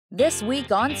This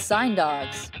week on Sign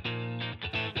Dawgs.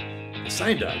 The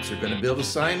Sign Dawgs are going to build a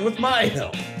sign with my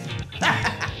help.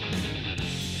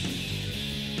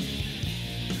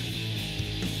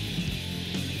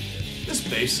 This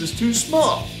space is too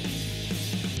small.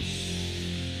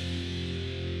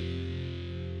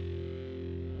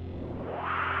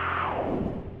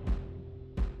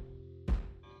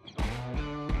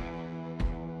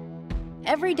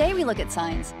 Every day we look at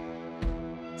signs.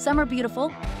 Some are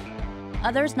beautiful,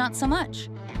 others not so much.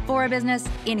 For a business,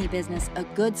 any business, a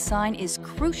good sign is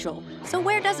crucial. So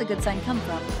where does a good sign come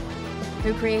from?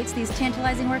 Who creates these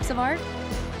tantalizing works of art?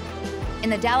 In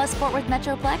the Dallas-Fort Worth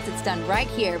metroplex, it's done right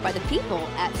here by the people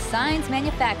at Signs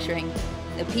Manufacturing,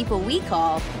 the people we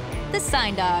call the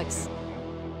Sign Dawgs.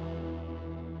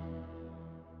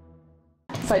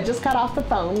 So I just got off the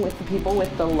phone with the people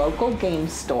with the local game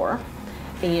store,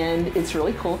 and it's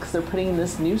really cool because they're putting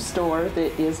this new store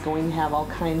that is going to have all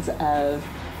kinds of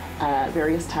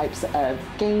various types of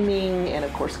gaming and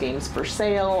of course games for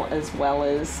sale, as well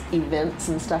as events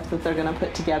and stuff that they're going to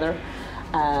put together.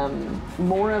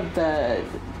 More of the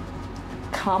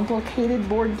complicated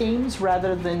board games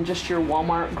rather than just your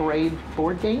Walmart grade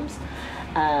board games.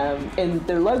 And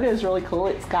their logo is really cool.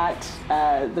 It's got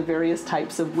the various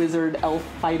types of wizard, elf,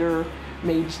 fighter,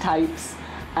 mage types,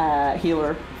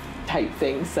 healer type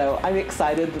things. So I'm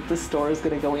excited that this store is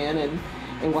going to go in and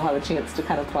we'll have a chance to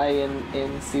kind of play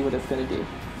and see what it's going to do.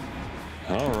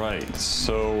 All right,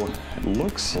 so it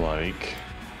looks like,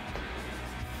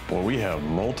 well, we have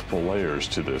multiple layers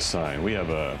to this sign. We have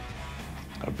a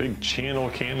big channel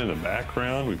can in the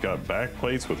background. We've got back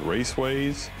plates with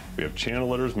raceways. We have channel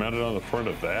letters mounted on the front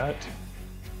of that.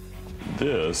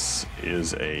 This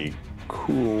is a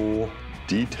cool,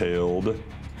 detailed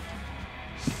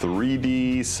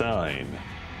 3D sign.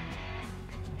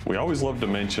 We always love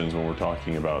dimensions when we're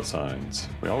talking about signs.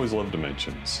 We always love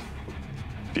dimensions.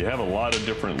 If you have a lot of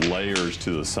different layers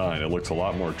to the sign, it looks a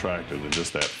lot more attractive than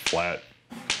just that flat,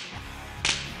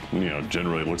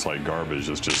 generally it looks like garbage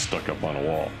that's just stuck up on a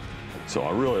wall. So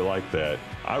I really like that.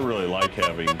 I really like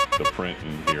having the print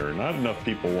in here. Not enough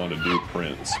people want to do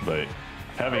prints, but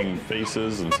having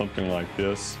faces and something like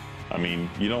this, I mean,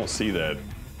 you don't see that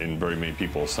in very many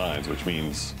people's signs, which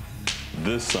means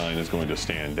this sign is going to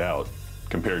stand out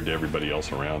compared to everybody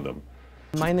else around them.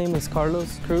 My name is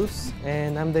Carlos Cruz,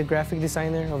 and I'm the graphic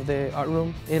designer of the art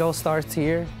room. It all starts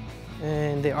here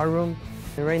in the art room.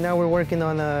 And right now we're working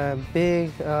on a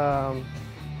big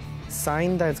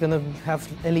sign that's gonna have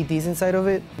LEDs inside of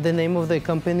it. The name of the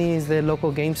company is the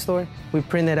local game store. We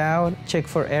print it out, check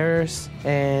for errors,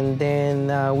 and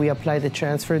then we apply the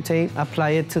transfer tape,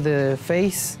 apply it to the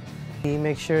face. We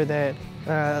make sure that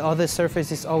all the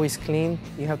surface is always clean.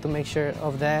 You have to make sure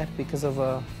of that because of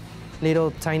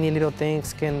tiny little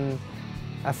things can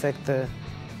affect the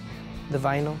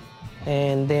vinyl.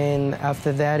 And then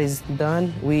after that is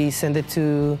done, we send it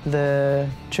to the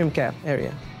trim cap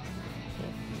area.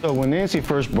 So when Nancy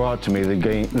first brought to me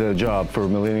the job for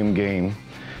Millennium Game,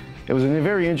 it was a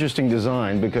very interesting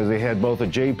design because they had both a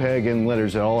JPEG and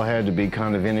letters that all had to be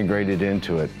kind of integrated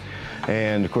into it.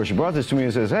 And of course she brought this to me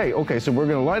and says, hey, okay, so we're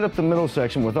going to light up the middle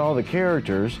section with all the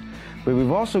characters, but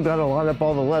we've also got to light up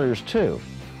all the letters too,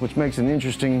 which makes an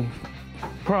interesting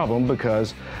problem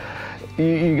because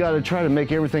you got to try to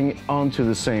make everything onto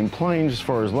the same plane as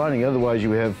far as lighting, otherwise you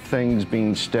have things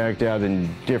being stacked out in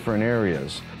different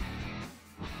areas.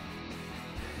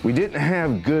 We didn't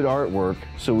have good artwork,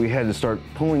 so we had to start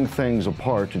pulling things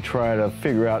apart to try to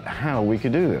figure out how we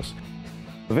could do this.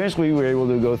 Eventually we were able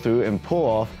to go through and pull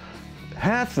off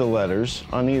half the letters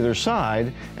on either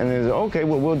side, and then okay,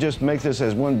 well, we'll just make this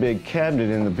as one big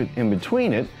cabinet in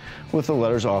between it with the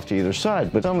letters off to either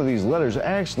side. But some of these letters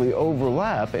actually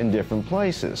overlap in different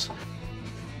places.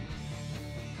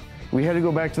 We had to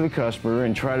go back to the customer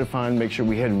and try to make sure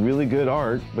we had really good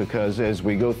art, because as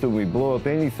we go through, we blow up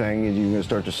anything, and you're going to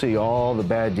start to see all the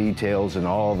bad details and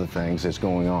all the things that's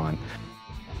going on.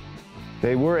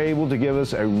 They were able to give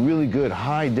us a really good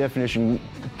high-definition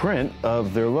print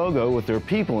of their logo with their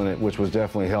people in it, which was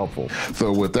definitely helpful.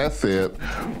 So with that said,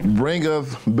 bring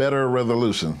us better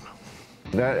resolution.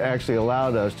 That actually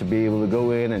allowed us to be able to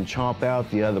go in and chomp out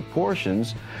the other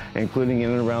portions, including in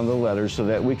and around the letters, so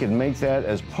that we could make that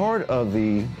as part of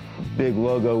the big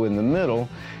logo in the middle,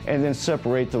 and then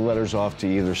separate the letters off to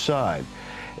either side.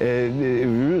 It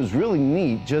was really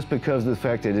neat just because of the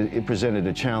fact that it presented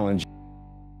a challenge.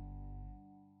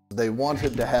 They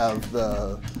wanted to have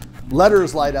the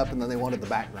letters light up, and then they wanted the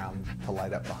background to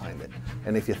light up behind it.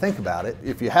 And if you think about it,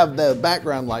 if you have the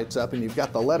background lights up and you've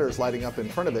got the letters lighting up in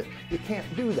front of it, you can't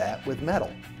do that with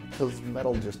metal, because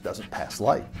metal just doesn't pass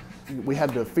light. we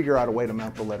had to figure out a way to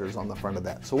mount the letters on the front of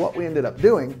that. So what we ended up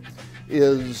doing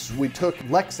is we took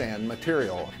Lexan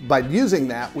material. By using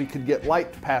that, we could get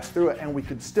light to pass through it, and we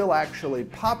could still actually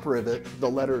pop rivet the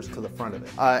letters to the front of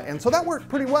it. And so that worked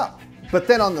pretty well. But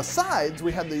then on the sides,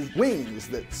 we had these wings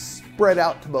that spread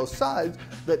out to both sides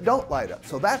that don't light up.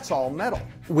 So that's all metal.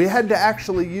 We had to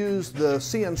actually use the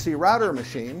CNC router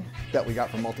machine that we got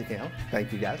from Multicam.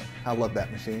 Thank you guys. I love that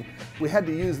machine. We had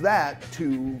to use that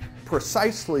to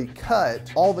precisely cut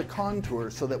all the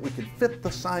contours so that we could fit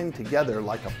the sign together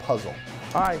like a puzzle.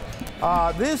 All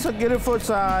right, this is a Gitterfoot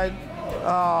side.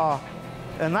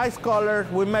 A nice color.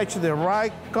 We match the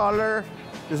right color.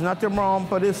 There's nothing wrong,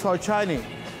 but it's so shiny.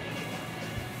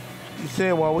 You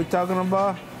see what we're talking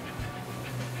about?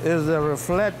 Is the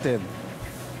reflected,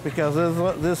 because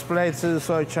this place is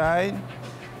so shiny,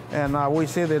 and we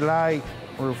see the light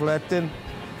reflecting,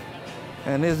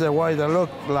 and this is the way they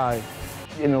look like.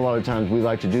 And a lot of times we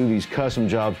like to do these custom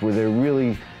jobs where they're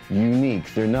really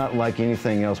unique. They're not like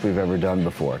anything else we've ever done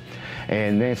before.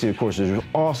 And Nancy, of course, is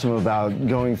awesome about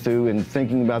going through and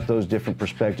thinking about those different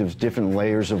perspectives, different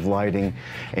layers of lighting,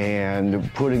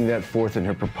 and putting that forth in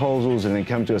her proposals and then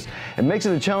come to us. It makes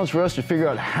it a challenge for us to figure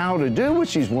out how to do what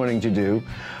she's wanting to do,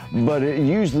 but it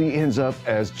usually ends up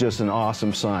as just an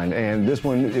awesome sign. And this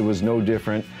one, it was no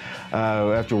different.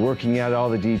 After working out all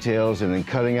the details and then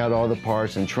cutting out all the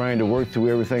parts and trying to work through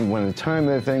everything, when the time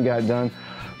that thing got done,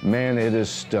 man, it is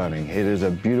stunning. It is a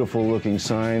beautiful looking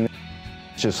sign.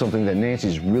 It's just something that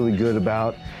Nancy's really good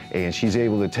about, and she's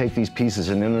able to take these pieces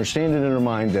and understand it in her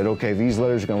mind that, okay, these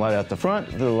letters are gonna light out the front,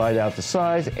 they'll light out the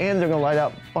sides, and they're gonna light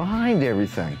out behind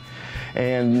everything.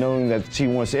 And knowing that she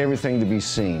wants everything to be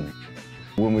seen.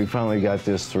 When we finally got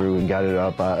this through and got it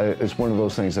up, it's one of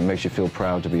those things that makes you feel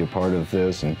proud to be a part of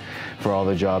this, and for all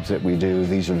the jobs that we do,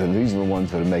 these are the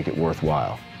ones that make it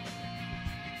worthwhile.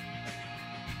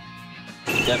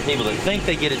 You got people that think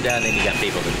they get it done, and you got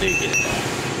people that do get it done.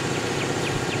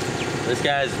 This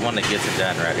guy's the one that gets it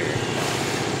done right here.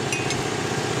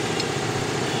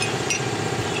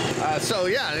 So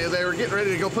yeah, they were getting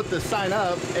ready to go put this sign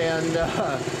up, and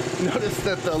noticed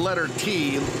that the letter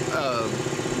T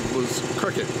was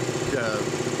crooked.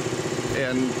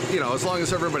 And you know, as long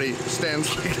as everybody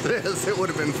stands like this, it would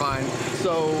have been fine.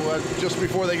 So just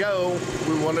before they go,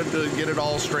 we wanted to get it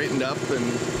all straightened up and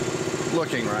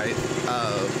looking right.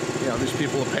 You know, these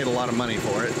people have paid a lot of money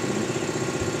for it.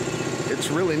 It's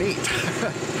really neat.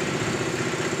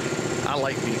 I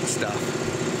like neat stuff.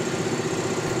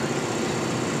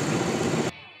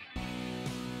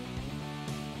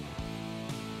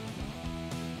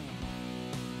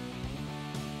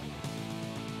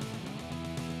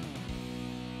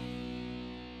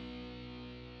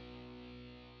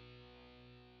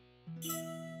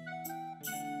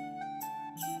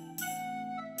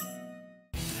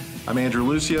 I'm Andrew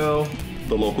Lucio,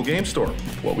 the local game store.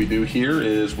 What we do here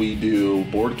is we do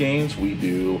board games, we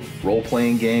do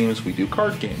role-playing games, we do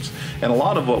card games. And a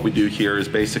lot of what we do here is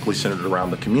basically centered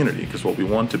around the community, because what we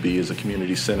want to be is a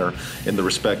community center in the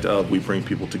respect of we bring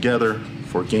people together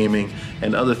for gaming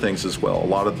and other things as well. A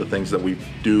lot of the things that we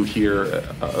do here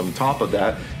on top of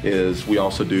that is we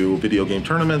also do video game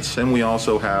tournaments, and we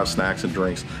also have snacks and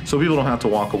drinks. So people don't have to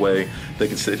walk away, they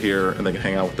can sit here and they can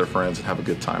hang out with their friends and have a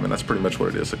good time. And that's pretty much what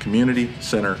it is, a community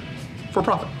center for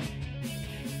profit.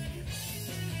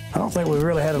 I don't think we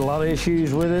really had a lot of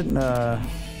issues with it. The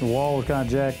wall was kind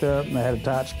of jacked up, and they had a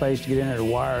tight space to get in there to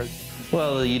wire it.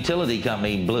 Well, the utility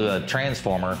company blew a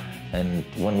transformer, and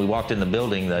when we walked in the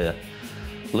building,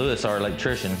 Lewis, our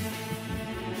electrician,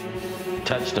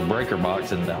 touched a breaker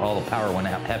box, and all the power went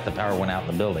out. Half the power went out in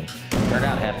the building. Turned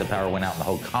out half the power went out in the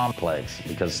whole complex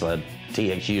because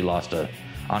TXU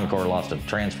Encore lost a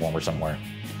transformer somewhere.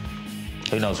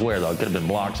 Who knows where, though? It could have been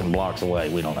blocks and blocks away.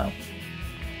 We don't know.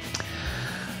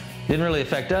 Didn't really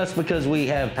affect us because we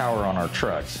have power on our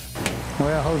trucks.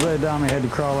 Well, Jose Adami had to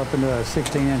crawl up into a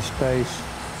 16-inch space.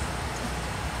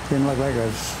 Didn't look like it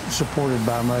was supported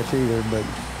by much either, but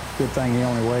good thing he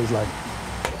only weighs like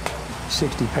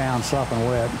 60 pounds sopping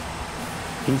wet.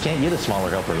 You can't get a smaller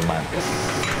helper than mine.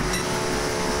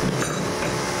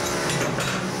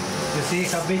 You see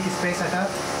how big the space I have?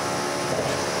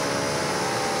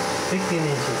 16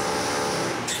 inches.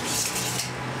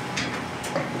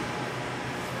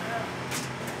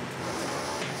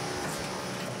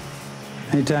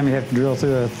 Anytime you have to drill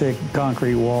through a thick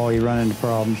concrete wall, you run into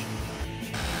problems.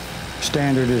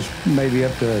 Standard is maybe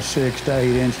up to 6 to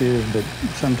 8 inches, but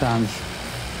sometimes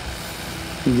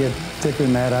you get thicker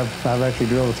than that. I've actually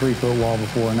drilled a 3-foot wall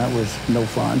before, and that was no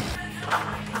fun.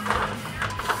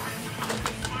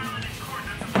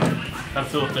 How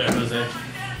feel with that, Jose?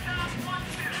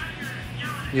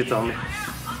 You tell me.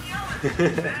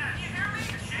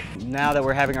 Now that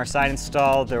we're having our sign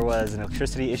installed, there was an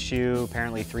electricity issue.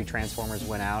 Apparently 3 transformers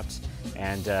went out,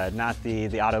 and not the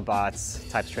Autobots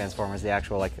types transformers, the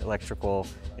actual like electrical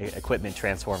equipment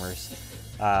transformers.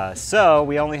 So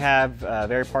we only have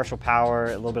very partial power,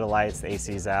 a little bit of lights, the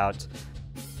AC's out.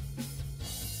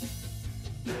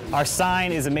 Our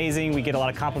sign is amazing. We get a lot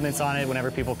of compliments on it whenever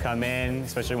people come in,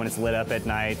 especially when it's lit up at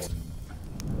night.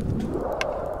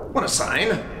 Want a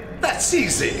sign? That's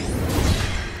easy.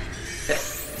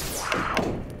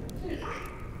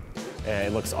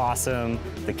 It looks awesome.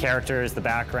 The characters, the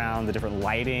background, the different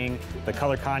lighting, the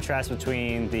color contrast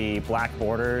between the black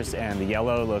borders and the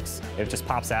yellow it just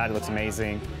pops out. It looks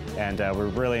amazing, and we're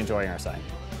really enjoying our sign.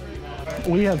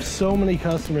 We have so many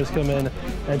customers come in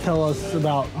and tell us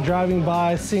about driving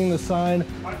by, seeing the sign,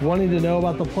 wanting to know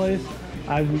about the place.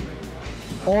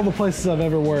 All the places I've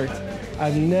ever worked,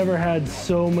 I've never had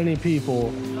so many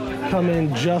people come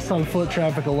in just on foot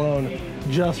traffic alone,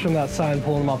 just from that sign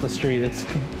pulling them off the street. It's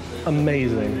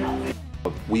amazing.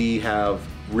 We have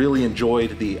really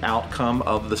enjoyed the outcome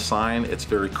of the sign. It's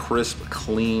very crisp,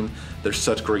 clean. There's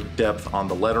such great depth on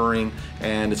the lettering,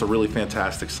 and it's a really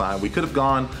fantastic sign. We could have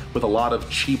gone with a lot of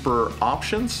cheaper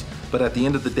options, but at the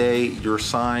end of the day, your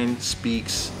sign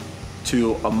speaks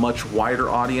to a much wider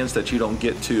audience that you don't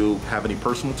get to have any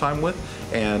personal time with,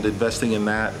 and investing in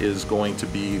that is going to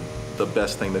be the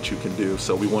best thing that you can do.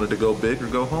 So we wanted to go big or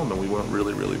go home, and we went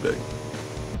really, really big.